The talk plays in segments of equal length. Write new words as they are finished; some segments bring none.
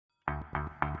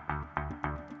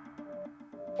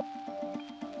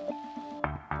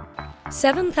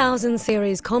7000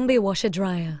 Series Kombi Washer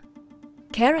Dryer.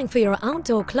 Caring for your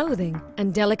outdoor clothing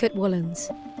and delicate woolens.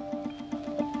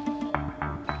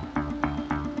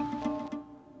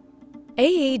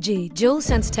 AEG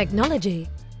DualSense Technology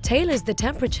tailors the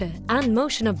temperature and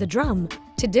motion of the drum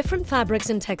to different fabrics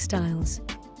and textiles.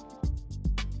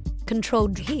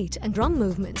 Controlled heat and drum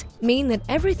movement mean that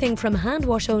everything from hand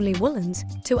wash only woolens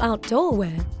to outdoor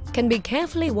wear can be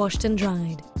carefully washed and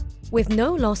dried, with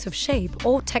no loss of shape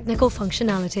or technical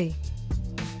functionality.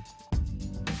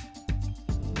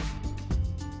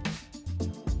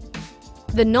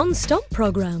 The non-stop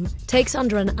program takes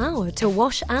under an hour to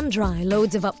wash and dry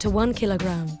loads of up to 1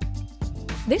 kilogram.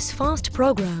 This fast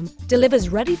program delivers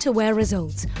ready-to-wear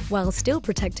results while still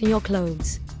protecting your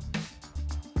clothes.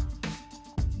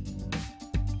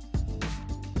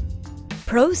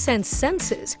 ProSense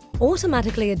sensors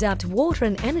automatically adapt water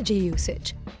and energy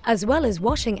usage, as well as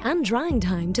washing and drying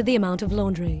time to the amount of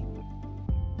laundry.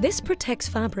 This protects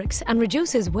fabrics and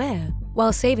reduces wear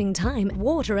while saving time,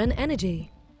 water and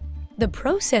energy. The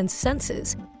ProSense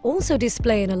sensors also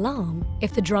display an alarm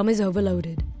if the drum is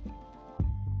overloaded.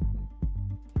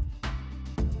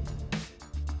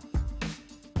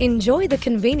 Enjoy the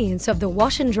convenience of the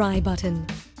wash and dry button.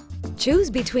 Choose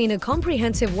between a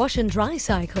comprehensive wash and dry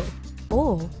cycle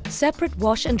or separate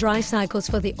wash and dry cycles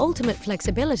for the ultimate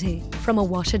flexibility from a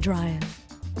washer-dryer.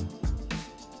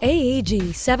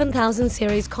 AEG 7000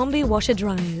 Series Kombi Washer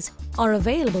Dryers are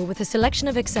available with a selection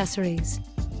of accessories.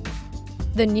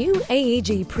 The new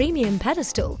AEG Premium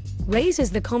Pedestal raises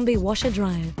the Kombi Washer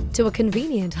Dryer to a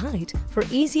convenient height for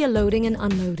easier loading and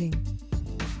unloading.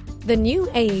 The new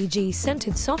AEG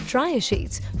Scented Soft Dryer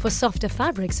Sheets for softer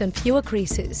fabrics and fewer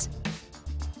creases.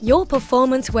 Your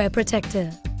performance wear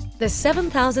protector, the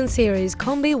 7000 Series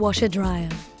Kombi Washer Dryer.